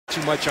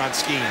too much on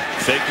scheme.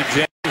 Fake to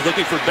James,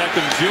 looking for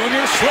Beckham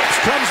Jr. Slips,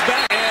 comes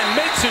back, and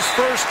makes his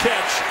first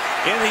catch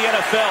in the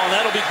NFL, and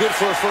that'll be good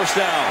for a first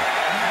down.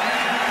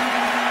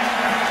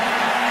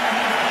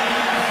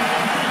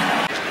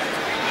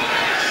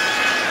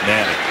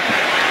 Manning,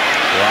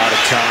 a lot of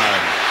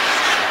time,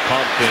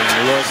 pumping,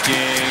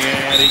 looking,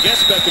 and he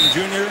gets Beckham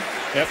Jr.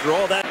 after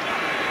all that.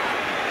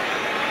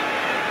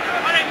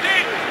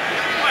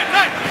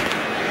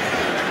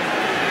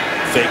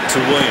 Fake to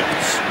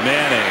Williams.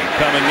 Manning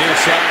coming near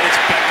side. It's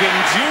Beckham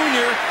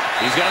Jr.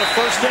 He's got a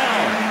first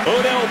down.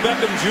 Odell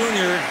Beckham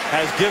Jr.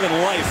 has given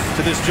life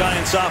to this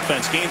Giants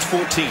offense. Gains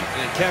 14.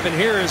 And Kevin,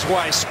 here is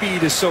why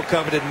speed is so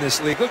coveted in this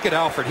league. Look at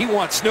Alfred. He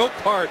wants no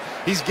part.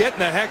 He's getting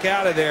the heck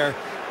out of there.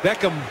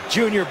 Beckham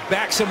Jr.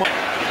 backs him up.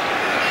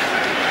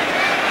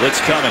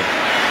 Blitz coming.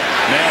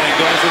 Manning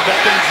going for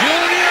Beckham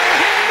Jr.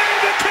 He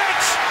made the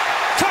catch.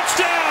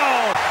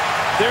 Touchdown.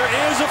 There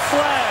is a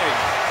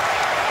flag.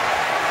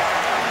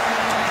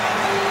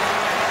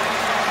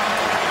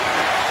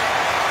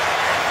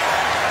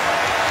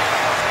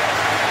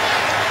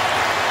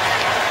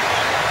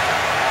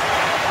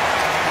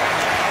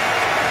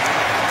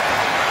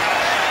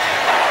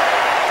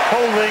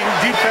 Holding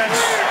defense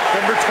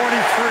number 23.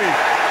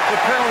 The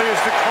penalty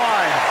is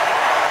declined.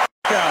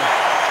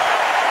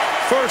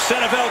 First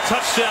NFL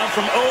touchdown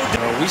from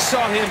OBJ. We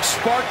saw him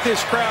spark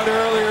this crowd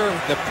earlier.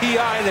 The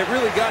PI that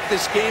really got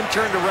this game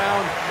turned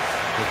around.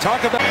 We'll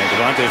talk about. And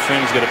Devontae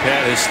Freeman's going to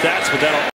pad his stats, but that'll